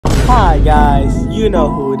Hi guys, you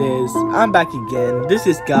know who it is. I'm back again. This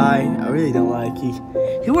is Guy. I really don't like he's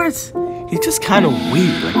just kind of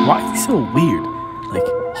weird. Like, why is he so weird? Like,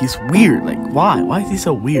 he's weird. Like, why? Why is he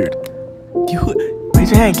so weird?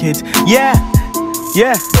 Raise your hand, kids. Yeah. He's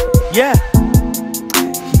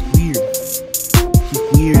weird. He's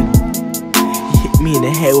weird. He hit me in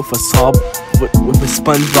the head with a with a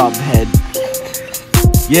SpongeBob head.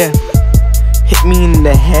 Yeah. Hit me in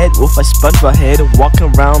the head with a SpongeBob head. Walking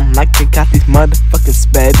around like I got these motherfucking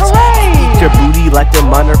speds. Eat your booty like the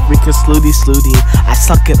mother freaking slooty. I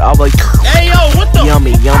suck it all like hey yo, what the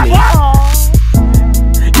yummy.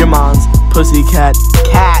 Your mom's pussycat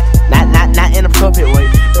cat. Not in a appropriate way,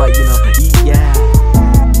 but you know, yeah.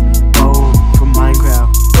 Bone from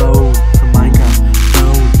Minecraft. Bone from Minecraft.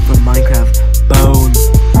 Bone.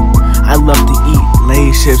 I love to eat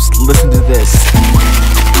Lay's chips. Listen to this.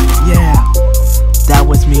 Yeah. That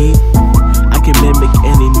was me. I can mimic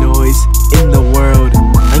any noise in the world.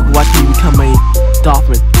 Like watch me become a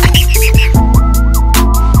dolphin.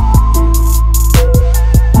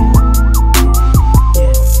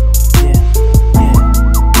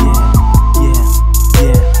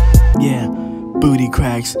 Yeah. Booty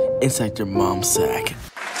cracks inside your mom's sack.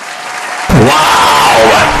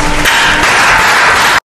 wow.